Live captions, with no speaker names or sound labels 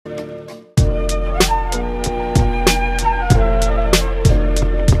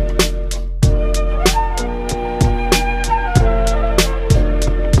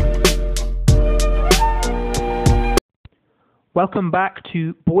Welcome back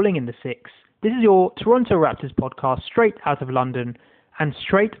to Balling in the Six. This is your Toronto Raptors podcast straight out of London and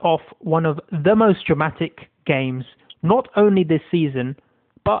straight off one of the most dramatic games, not only this season,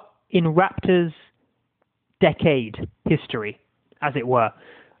 but in Raptors decade history, as it were.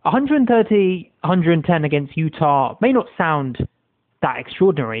 130-110 against Utah may not sound that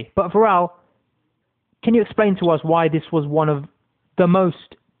extraordinary, but Vural, can you explain to us why this was one of the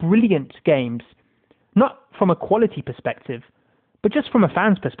most brilliant games, not from a quality perspective, but just from a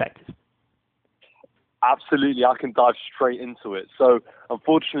fan's perspective? Absolutely, I can dive straight into it. So,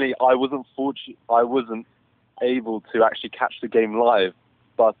 unfortunately, I wasn't able to actually catch the game live.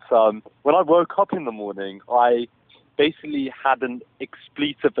 But when I woke up in the morning, I basically had an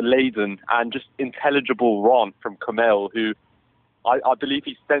expletive-laden and just intelligible rant from Kamel, who I believe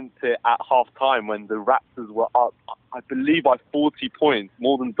he sent it at halftime when the Raptors were up, I believe, by 40 points,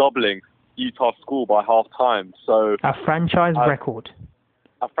 more than doubling Utah's score by halftime. So a franchise record.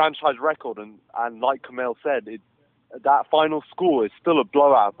 A franchise record, and like Kamel said, that final score is still a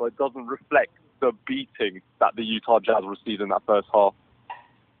blowout, but it doesn't reflect the beating that the Utah Jazz received in that first half.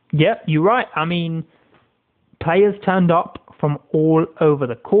 Yeah, you're right. I mean, players turned up from all over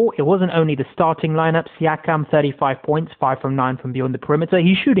the court. It wasn't only the starting lineup. Siakam, 35 points, 5 from 9 from beyond the perimeter.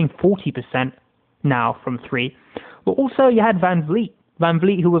 He's shooting 40% now from 3. But also you had Van Vliet. Van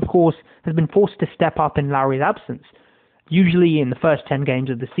Vliet, who of course has been forced to step up in Lowry's absence. Usually in the first 10 games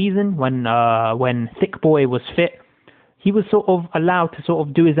of the season, when Thick Boy was fit, he was sort of allowed to sort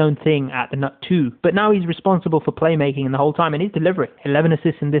of do his own thing at the nut too. But now he's responsible for playmaking in the whole time, and he's delivering. 11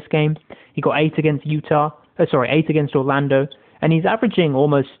 assists in this game. He got 8 against 8 against Orlando, and he's averaging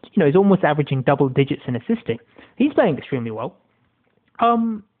he's almost averaging double digits in assisting. He's playing extremely well.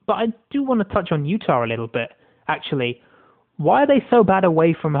 But I do want to touch on Utah a little bit, actually. Why are they so bad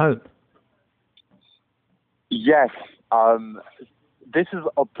away from home? Yes, this is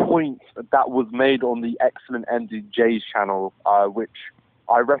a point that was made on the excellent MDJ's channel, which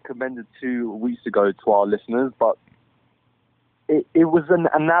I recommended 2 weeks ago to our listeners, but it was an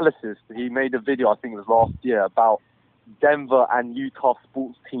analysis. He made a video, I think it was last year, about Denver and Utah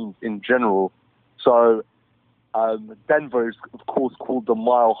sports teams in general. So Denver is, of course, called the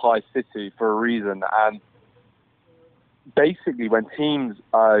Mile High City for a reason, and basically when teams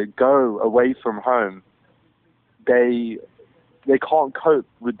go away from home, they can't cope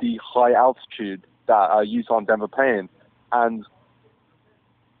with the high altitude that Utah and Denver play in. And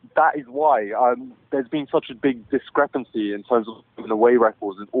that is why there's been such a big discrepancy in terms of away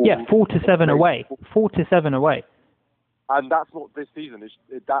records. In all 4-7 away. 4-7 away. And that's not this season.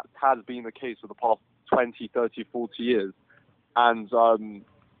 That has been the case for the past 20, 30, 40 years. And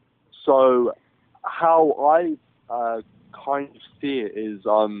so how I kind of see it is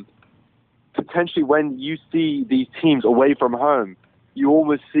potentially when you see these teams away from home, you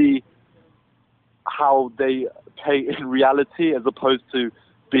almost see how they play in reality as opposed to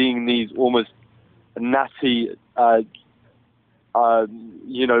being these almost natty,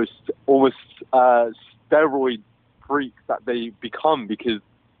 almost steroid freaks that they become because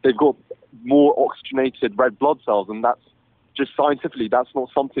they've got more oxygenated red blood cells, and that's just scientifically, that's not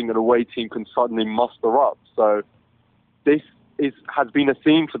something that a away team can suddenly muster up. So this has been a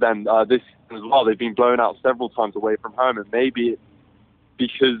theme for them this season as well. They've been blown out several times away from home, and maybe it's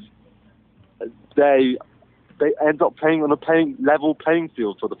because they end up playing on a level playing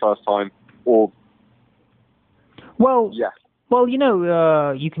field for the first time. You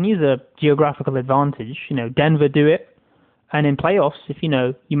can use a geographical advantage. Denver do it, and in playoffs, if you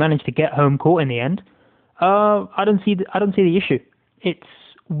manage to get home court in the end, I don't see the issue. It's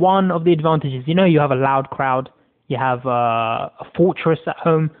one of the advantages. You have a loud crowd. You have a fortress at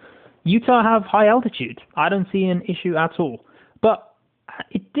home. Utah have high altitude. I don't see an issue at all. But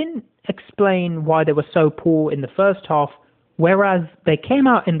it didn't explain why they were so poor in the first half, whereas they came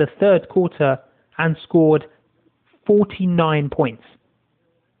out in the third quarter and scored 49 points,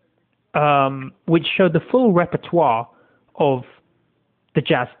 which showed the full repertoire of the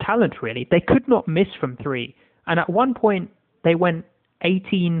Jazz talent, really. They could not miss from 3. And at one point, they went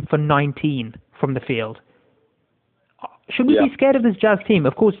 18 for 19 from the field. Should we be scared of this Jazz team?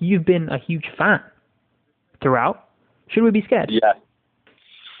 Of course, you've been a huge fan throughout. Should we be scared? Yeah.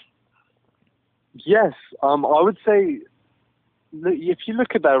 Yes. I would say, if you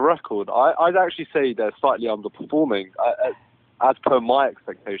look at their record, I'd actually say they're slightly underperforming as per my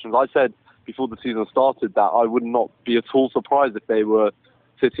expectations. I said before the season started that I would not be at all surprised if they were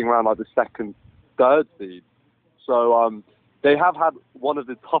sitting around like the second, third seed. So they have had one of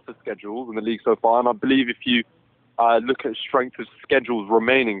the toughest schedules in the league so far, and I believe if you look at strength of schedules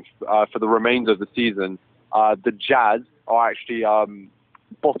remaining for the remainder of the season, the Jazz are actually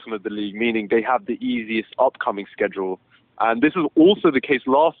bottom of the league, meaning they have the easiest upcoming schedule. And this was also the case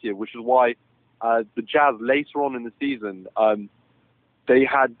last year, which is why the Jazz later on in the season, they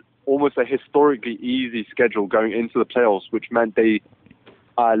had almost a historically easy schedule going into the playoffs, which meant they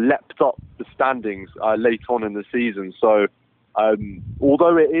leapt up the standings late on in the season. So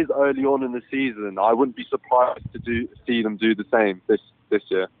although it is early on in the season, I wouldn't be surprised to see them do the same this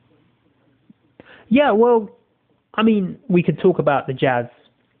year. Yeah, well, I mean, we could talk about the Jazz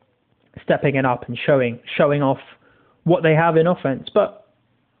stepping it up and showing off what they have in offense, but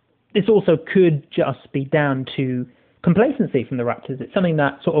this also could just be down to complacency from the Raptors. It's something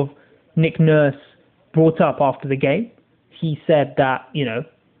that sort of Nick Nurse brought up after the game. He said that,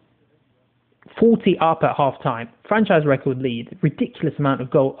 40 up at halftime, franchise record lead, ridiculous amount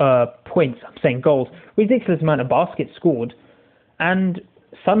of points, I'm saying goals, ridiculous amount of baskets scored, and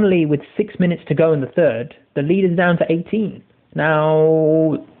suddenly with 6 minutes to go in the third, the lead is down to 18.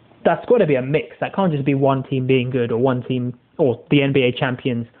 Now, that's got to be a mix. That can't just be one team being good or one team, or the NBA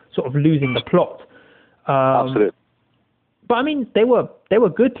champions sort of losing the plot. Absolutely. But I mean, they were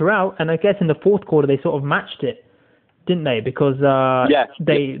good throughout, and I guess in the fourth quarter they sort of matched it, didn't they? Because it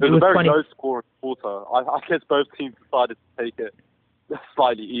was a very low scoring quarter. I guess both teams decided to take it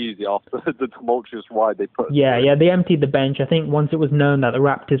slightly easy after the tumultuous ride they put. Yeah, they emptied the bench. I think once it was known that the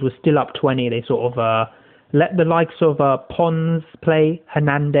Raptors were still up 20, they sort of let the likes of Pons play,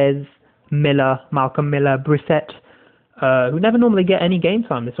 Hernandez, Miller, Malcolm Miller, Brissett, who never normally get any game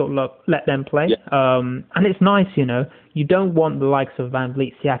time. They sort of let them play. Yeah. And it's nice, You don't want the likes of Van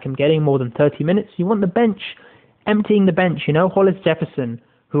Vliet, Siakam getting more than 30 minutes. You want the bench, emptying the bench, Hollis Jefferson,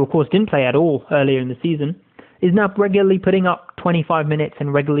 who of course didn't play at all earlier in the season, is now regularly putting up 25 minutes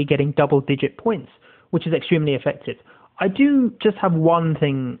and regularly getting double-digit points, which is extremely effective. I do just have one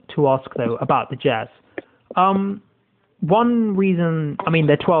thing to ask, though, about the Jazz. One reason, I mean,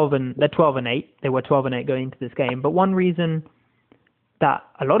 they're 12 and 8. They were 12 and 8 going into this game, but one reason that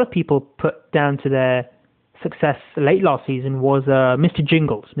a lot of people put down to their success late last season was Mr.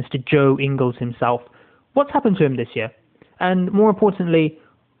 Jingles, Mr. Joe Ingles himself. What's happened to him this year? And more importantly,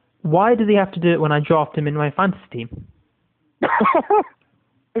 why does he have to do it when I draft him in my fantasy team?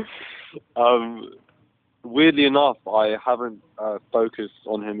 Weirdly enough, I haven't focused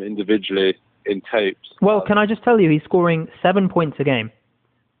on him individually in tapes. Well, can I just tell you, he's scoring 7 points a game.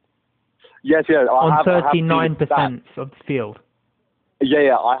 Yes, on 39% of the field.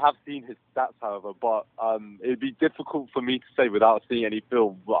 Yeah, I have seen his stats, however, but it'd be difficult for me to say without seeing any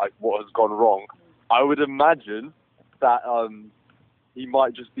film like what has gone wrong. I would imagine that he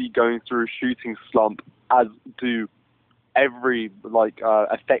might just be going through a shooting slump, as do every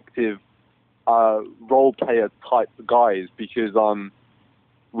effective role player type guys, because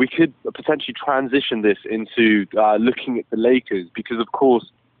we could potentially transition this into looking at the Lakers, because of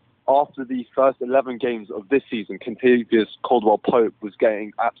course after the first 11 games of this season, Kentavious Caldwell-Pope was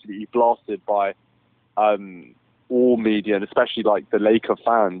getting absolutely blasted by all media, and especially the Laker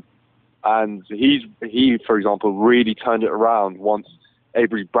fans. And he, for example, really turned it around once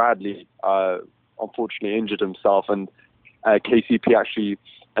Avery Bradley unfortunately injured himself, and KCP actually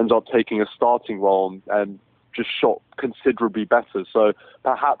ends up taking a starting role and just shot considerably better. So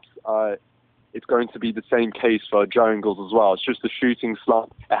perhaps it's going to be the same case for Joe Ingles as well. It's just a shooting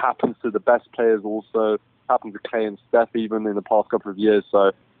slump. It happens to the best players also. It happened to Clay and Steph even in the past couple of years.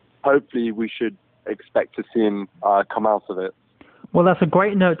 So hopefully we should expect to see him come out of it. Well, that's a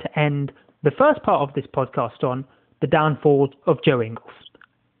great note to end the first part of this podcast on, the downfall of Joe Ingles.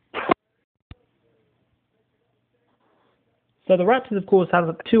 So the Raptors, of course,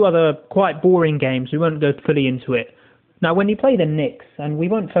 have two other quite boring games. We won't go fully into it. Now, when you play the Knicks, and we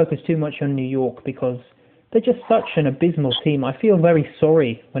won't focus too much on New York because they're just such an abysmal team. I feel very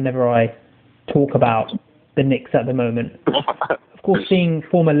sorry whenever I talk about the Knicks at the moment. Of course, seeing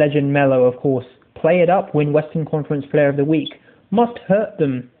former legend Melo, of course, play it up, win Western Conference Player of the Week, must hurt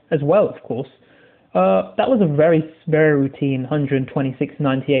them as well, of course. That was a very, very routine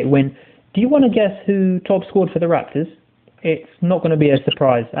 126-98 win. Do you want to guess who top scored for the Raptors? It's not going to be a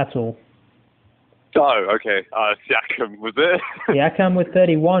surprise at all. Oh, okay. Siakam, was it? Siakam with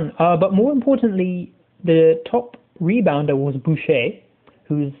 31. But more importantly, the top rebounder was Boucher,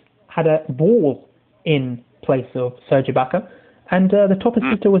 who's had a ball in place of Serge Ibaka. And the top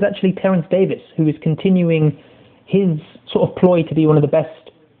assister was actually Terence Davis, who is continuing his sort of ploy to be one of the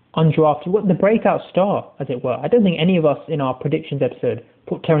best undrafted, the breakout star, as it were. I don't think any of us in our predictions episode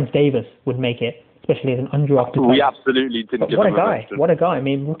thought Terence Davis would make it, especially as an undrafted player. We absolutely didn't. But what a guy! What a guy! I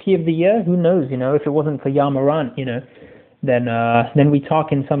mean, Rookie of the Year. Who knows? If it wasn't for Ja Morant, then we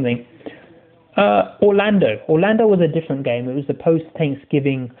talk in something. Orlando. Orlando was a different game. It was the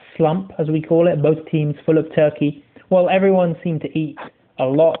post-Thanksgiving slump, as we call it. Both teams full of turkey. Well, everyone seemed to eat a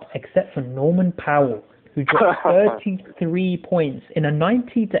lot except for Norman Powell, who dropped 33 points in a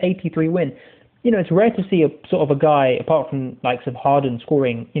 90-83 win. It's rare to see a sort of a guy, apart from likes of Harden,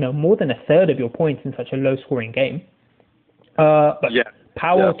 scoring, more than a third of your points in such a low-scoring game. But yeah.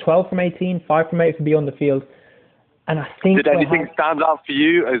 Powell, 12 from 18, 5 from 8 from beyond the field. And I think did anything stand out for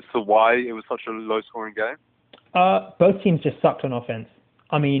you as to why it was such a low-scoring game? Both teams just sucked on offense.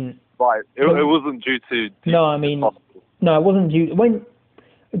 I mean, right. It wasn't due to. No, it wasn't due. When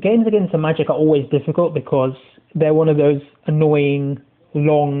games against the Magic are always difficult because they're one of those annoying,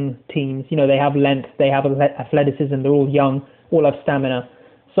 long teams. They have length, they have athleticism, they're all young, all have stamina.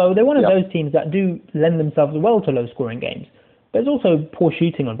 So they're one of those teams that do lend themselves well to low-scoring games. There's also poor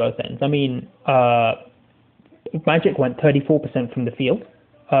shooting on both ends. I mean, Magic went 34% from the field,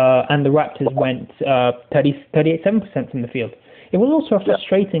 and the Raptors went 37% from the field. It was also a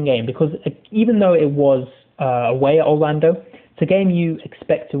frustrating game because even though it was away at Orlando, it's a game you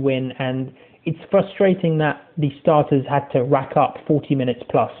expect to win, and it's frustrating that the starters had to rack up 40 minutes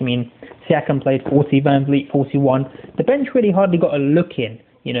plus. I mean, Siakam played 40, Van Vliet 41. The bench really hardly got a look in.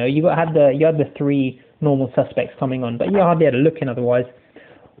 You had the three normal suspects coming on, but you hardly had a look in otherwise.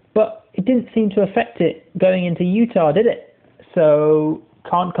 But it didn't seem to affect it going into Utah, did it? So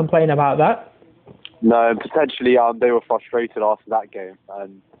can't complain about that. No, and potentially they were frustrated after that game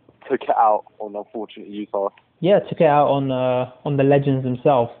and took it out on unfortunate Utah. Yeah, took it out on the legends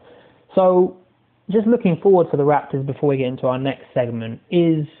themselves. So just looking forward for the Raptors before we get into our next segment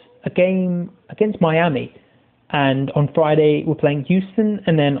is a game against Miami. And on Friday, we're playing Houston,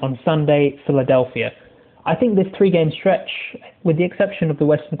 and then on Sunday, Philadelphia. I think this 3-game stretch, with the exception of the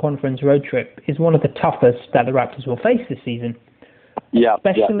Western Conference road trip, is one of the toughest that the Raptors will face this season. Yeah,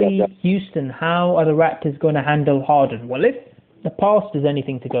 especially Houston. How are the Raptors going to handle Harden? Well, if the past is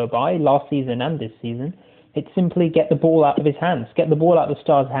anything to go by, last season and this season, it's simply get the ball out of his hands, get the ball out of the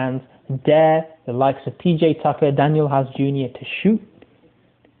Stars' hands, and dare the likes of PJ Tucker, Daniel House Jr. to shoot.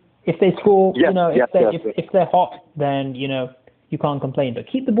 If they score, if they're hot, then, you can't complain. But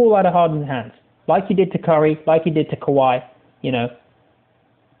keep the ball out of Harden's hands, like you did to Curry, like you did to Kawhi, in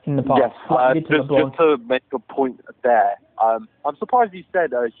the past. Yes, just to make a point there, I'm surprised you said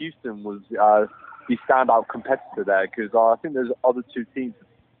Houston was the standout competitor there, because I think there's other two teams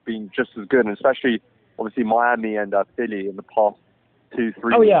being just as good, and especially, obviously, Miami and Philly in the past 2-3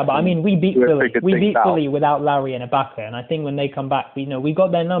 Oh yeah, but I mean, we beat Philly. We beat Philly without Lowry and Ibaka, and I think when they come back, we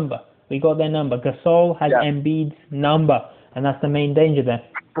got their number. Gasol has Embiid's number, and that's the main danger there.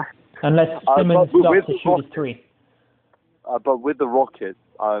 Unless Simmons starts to shoot his three. But with the Rockets,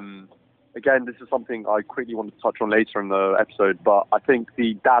 again, this is something I quickly want to touch on later in the episode, but I think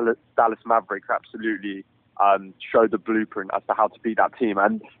the Dallas Mavericks absolutely showed the blueprint as to how to beat that team,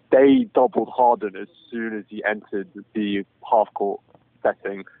 and they doubled Harden as soon as he entered the half-court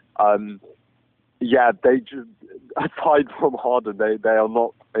setting. They just, aside from Harden, they are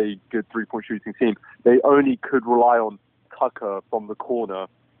not a good three-point shooting team. They only could rely on Tucker from the corner,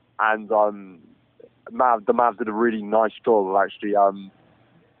 and the Mavs did a really nice job of actually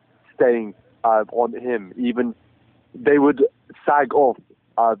staying on him. Even they would sag off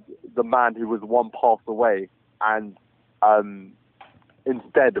the man who was one pass away and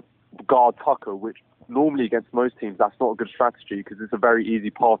instead guard Tucker, which normally against most teams that's not a good strategy because it's a very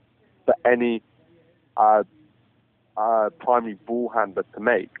easy pass for any primary ball handler to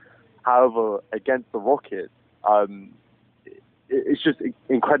make. However, against the Rockets, it's just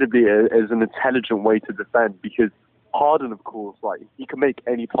incredibly is an intelligent way to defend, because Harden, of course, like, he can make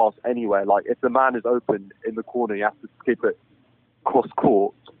any pass anywhere. Like, if the man is open in the corner, you have to skip it cross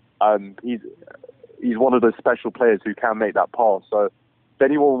court. He's one of those special players who can make that pass. So if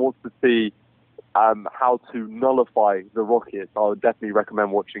anyone wants to see how to nullify the Rockets, I would definitely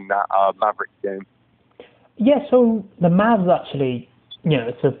recommend watching that Mavericks game. Yeah, so the Mavs actually,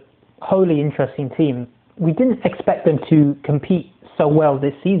 it's a wholly interesting team. We didn't expect them to compete so well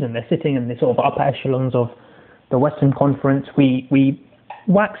this season. They're sitting in the sort of upper echelons of the Western Conference. We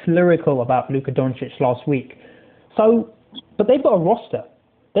waxed lyrical about Luka Doncic last week. But they've got a roster.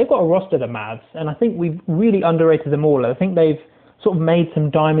 The Mavs, and I think we've really underrated them all. I think they've sort of made some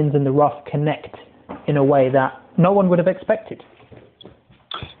diamonds in the rough connect in a way that no one would have expected.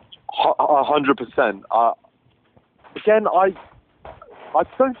 100%. Again, I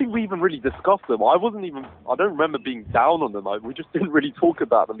don't think we even really discussed them. I don't remember being down on them. We just didn't really talk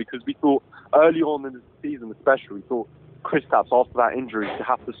about them because we thought early on in the season, especially, we thought Kristaps, after that injury, to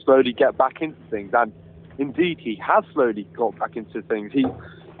have to slowly get back into things. And indeed, he has slowly got back into things.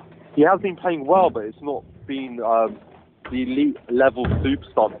 he has been playing well, but it's not been the elite level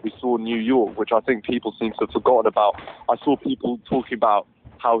superstar that we saw in New York, which I think people seem to have forgotten about. I saw people talking about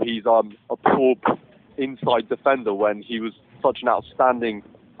how he's a poor inside defender when he was such an outstanding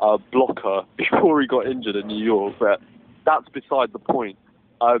blocker before he got injured in New York, but that's beside the point.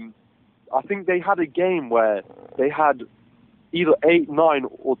 I think they had a game where they had either 8, 9,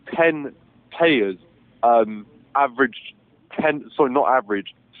 or 10 players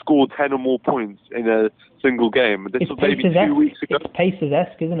scored 10 or more points in a single game. This was maybe 2 weeks ago. It's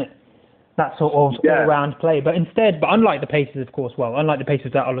Pacers-esque, isn't it? That sort of all-round play. But unlike the Pacers, of course, unlike the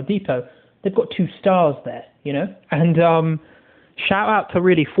Pacers at Oladipo, they've got 2 stars there, you know? And shout out to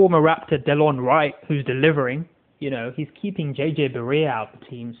really former Raptor Delon Wright, who's delivering. You know, he's keeping JJ Barea out of the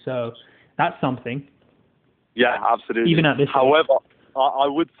team, so that's something. Yeah, absolutely. Even at this However, I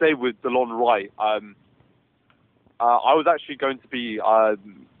would say with Delon Wright, I was actually going to be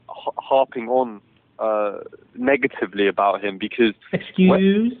harping on negatively about him because...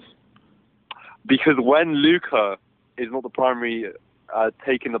 Because when Luka is not the primary,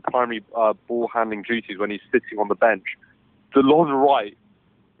 taking the primary ball handling duties when he's sitting on the bench, Delon Wright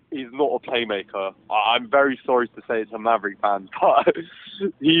is not a playmaker. I'm very sorry to say it to Maverick fans, but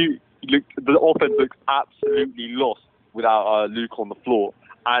the offense looks absolutely lost without Luka on the floor.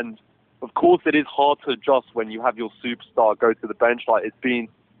 And of course, it is hard to adjust when you have your superstar go to the bench. Like it's been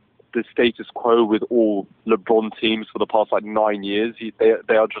the status quo with all LeBron teams for the past 9 years.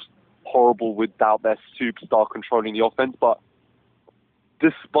 They are just horrible without their superstar controlling the offense. But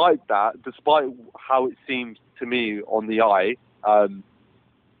despite how it seems to me on the eye,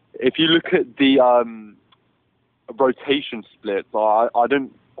 if you look at the rotation splits, I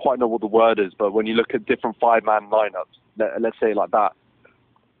don't quite know what the word is, but when you look at different 5-man lineups, let's say it like that,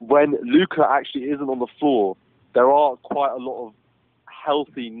 when Luka actually isn't on the floor, there are quite a lot of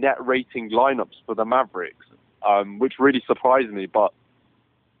healthy net rating lineups for the Mavericks, which really surprised me. But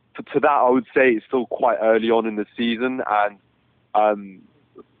to that, I would say it's still quite early on in the season, and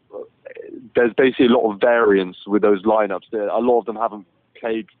there's basically a lot of variance with those lineups. A lot of them haven't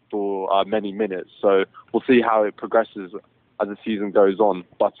played for many minutes, so we'll see how it progresses as the season goes on.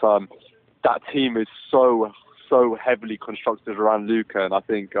 But that team is so heavily constructed around Luka, and I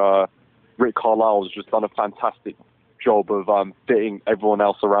think Rick Carlisle has just done a fantastic job of fitting everyone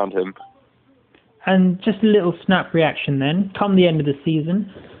else around him. And just a little snap reaction then. Come the end of the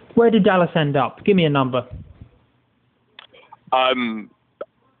season, where did Dallas end up? Give me a number. As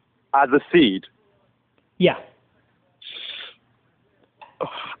a seed? Yeah.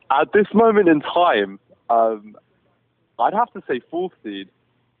 At this moment in time, I'd have to say 4th seed.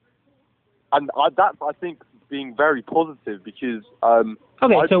 And that's, I think, being very positive because...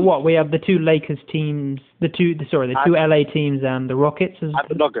 so what? We have the 2 Lakers teams, the 2 LA teams and the Rockets? And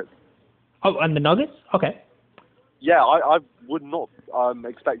the Nuggets. Oh, and the Nuggets? Okay. Yeah, I would not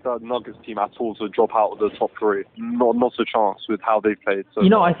expect the Nuggets team at all to drop out of the top 3. Not a chance with how they played. So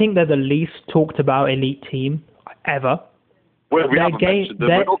I think they're the least talked about elite team ever. We haven't mentioned them.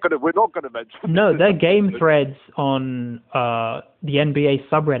 We're not going to mention them. No, their game threads on the NBA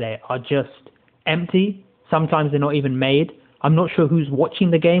subreddit are just empty. Sometimes they're not even made. I'm not sure who's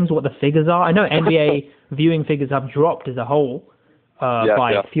watching the games, what the figures are. I know NBA viewing figures have dropped as a whole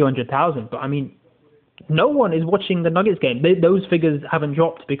by a few 100,000, but I mean, no one is watching the Nuggets game. Those figures haven't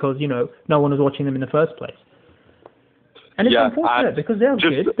dropped because, no one was watching them in the first place. And it's unfortunate because they're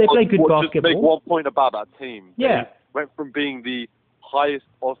good. They play good basketball. Just make one point about that team. Yeah. They went from being the highest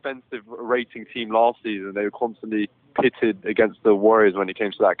offensive rating team last season. They were constantly pitted against the Warriors when it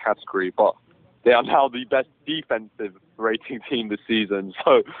came to that category, but they are now the best defensive rating team this season.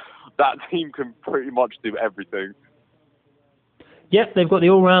 So that team can pretty much do everything. Yep, they've got the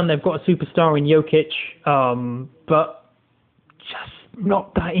all-round. They've got a superstar in Jokic, but just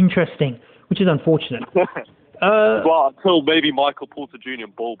not that interesting, which is unfortunate. Well, until maybe Michael Porter Jr.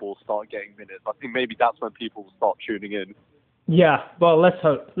 and Bol start getting minutes. I think maybe that's when people will start tuning in. Yeah, well, let's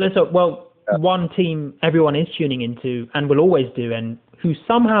hope. Well, one team everyone is tuning into and will always do, and who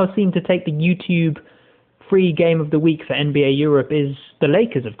somehow seem to take the YouTube free game of the week for NBA Europe is the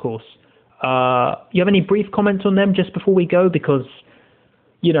Lakers, of course. You have any brief comments on them just before we go? Because,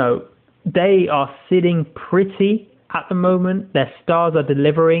 they are sitting pretty at the moment. Their stars are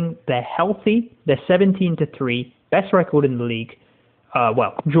delivering. They're healthy. They're 17-3, best record in the league.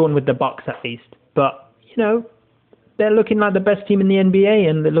 Drawn with the Bucks at least. But, they're looking like the best team in the NBA,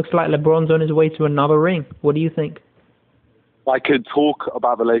 and it looks like LeBron's on his way to another ring. What do you think? I could talk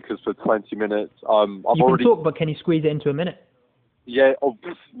about the Lakers for 20 minutes. You can talk, but can you squeeze it into a minute? Yeah,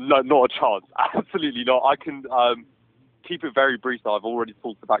 no, not a chance. Absolutely not. I can keep it very brief. I've already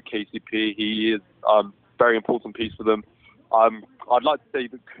talked about KCP. He is very important piece for them. I'd like to say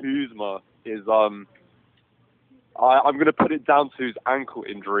that Kuzma is. I'm going to put it down to his ankle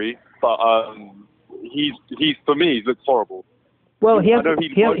injury, but he's for me he looks horrible. Well, he's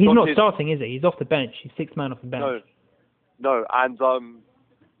not starting, is he? He's off the bench. He's sixth man off the bench. No, and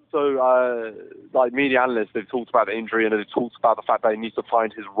like media analysts, they've talked about the injury and they've talked about the fact that he needs to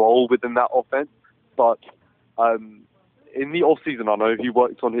find his role within that offense. But in the off-season, I know he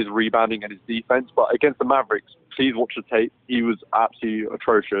worked on his rebounding and his defense, but against the Mavericks, please watch the tape. He was absolutely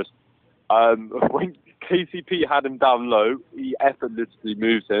atrocious. When KCP had him down low, he effortlessly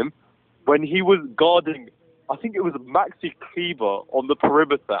moved him. When he was guarding, I think it was Maxi Kleber on the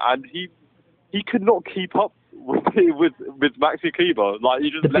perimeter, and he could not keep up with Maxi Kleber. Like,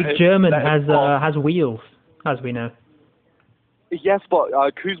 he just the big German has wheels, as we know. Yes, but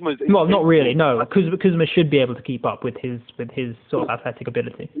Kuzma's... Well, not really, no. Kuzma should be able to keep up with his sort of athletic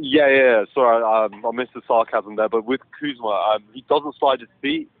ability. Yeah. Sorry, I missed the sarcasm there. But with Kuzma, he doesn't slide his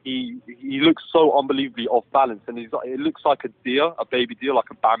feet. He looks so unbelievably off balance, and it looks like a deer, a baby deer, like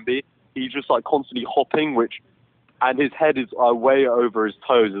a Bambi. He's just like constantly hopping, and his head is way over his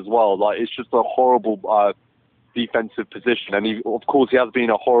toes as well. Like, it's just a horrible defensive position. And of course, he has been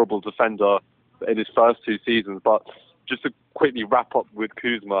a horrible defender in his first two seasons, but just to quickly wrap up with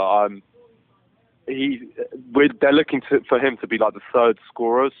Kuzma, they're looking for him to be like the third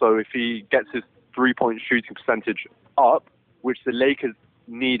scorer. So if he gets his 3-point shooting percentage up, which the Lakers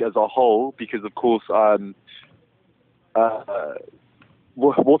need as a whole, because of course,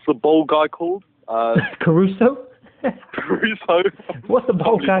 what's the bowl guy called? Caruso. Caruso. What's the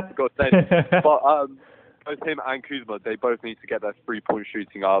bowl guy? But both him and Kuzma, they both need to get their 3-point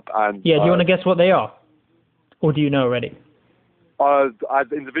shooting up. And yeah, do you want to guess what they are? Or do you know already? As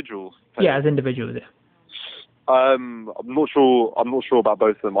individuals. Yeah, as individuals. Yeah. I'm not sure about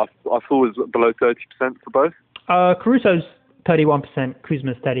both of them. I thought it was below 30% for both. Caruso's 31%,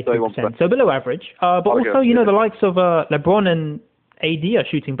 Kuzma's 33%, so below average. But also, the likes of LeBron and AD are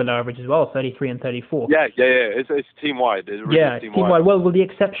shooting below average as well, 33 and 34. Yeah. It's team-wide. It's really team-wide. Well, with the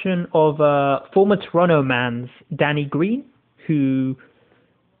exception of former Toronto man's Danny Green, who...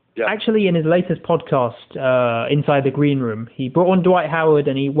 Yeah. Actually, in his latest podcast, Inside the Green Room, he brought on Dwight Howard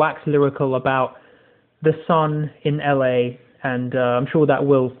and he waxed lyrical about the sun in LA, and I'm sure that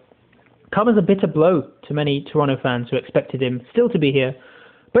will come as a bitter blow to many Toronto fans who expected him still to be here.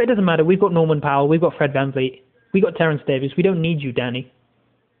 But it doesn't matter. We've got Norman Powell, we've got Fred VanVleet, we've got Terrence Davis. We don't need you, Danny.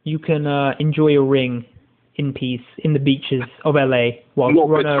 You can enjoy your ring in peace in the beaches of LA while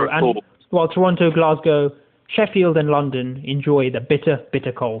Toronto, Glasgow, Sheffield and London enjoy the bitter,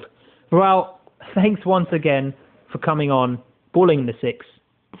 bitter cold. Vural, thanks once again for coming on Balling in the Six.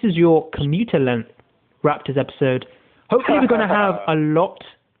 This is your commuter length Raptors episode. Hopefully we're going to have a lot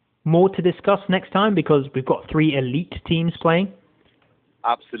more to discuss next time because we've got 3 elite teams playing.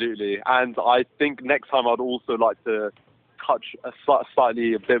 Absolutely. And I think next time I'd also like to touch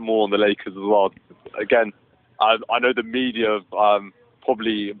slightly a bit more on the Lakers as well. Again, I know the media have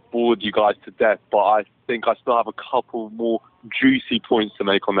probably bored you guys to death, but I think I still have a couple more juicy points to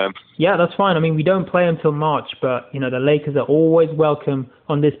make on them. Yeah, that's fine. I mean, we don't play until March, but, the Lakers are always welcome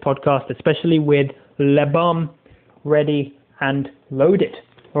on this podcast, especially with LeBum ready and loaded.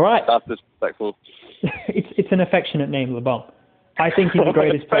 All right. That's disrespectful. It's an affectionate name, LeBum. I think he's the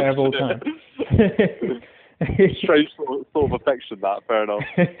greatest player of all time. Strange sort of affection, that. Fair enough.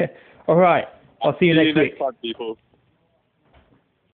 All right. I'll see you next week. Next time, people.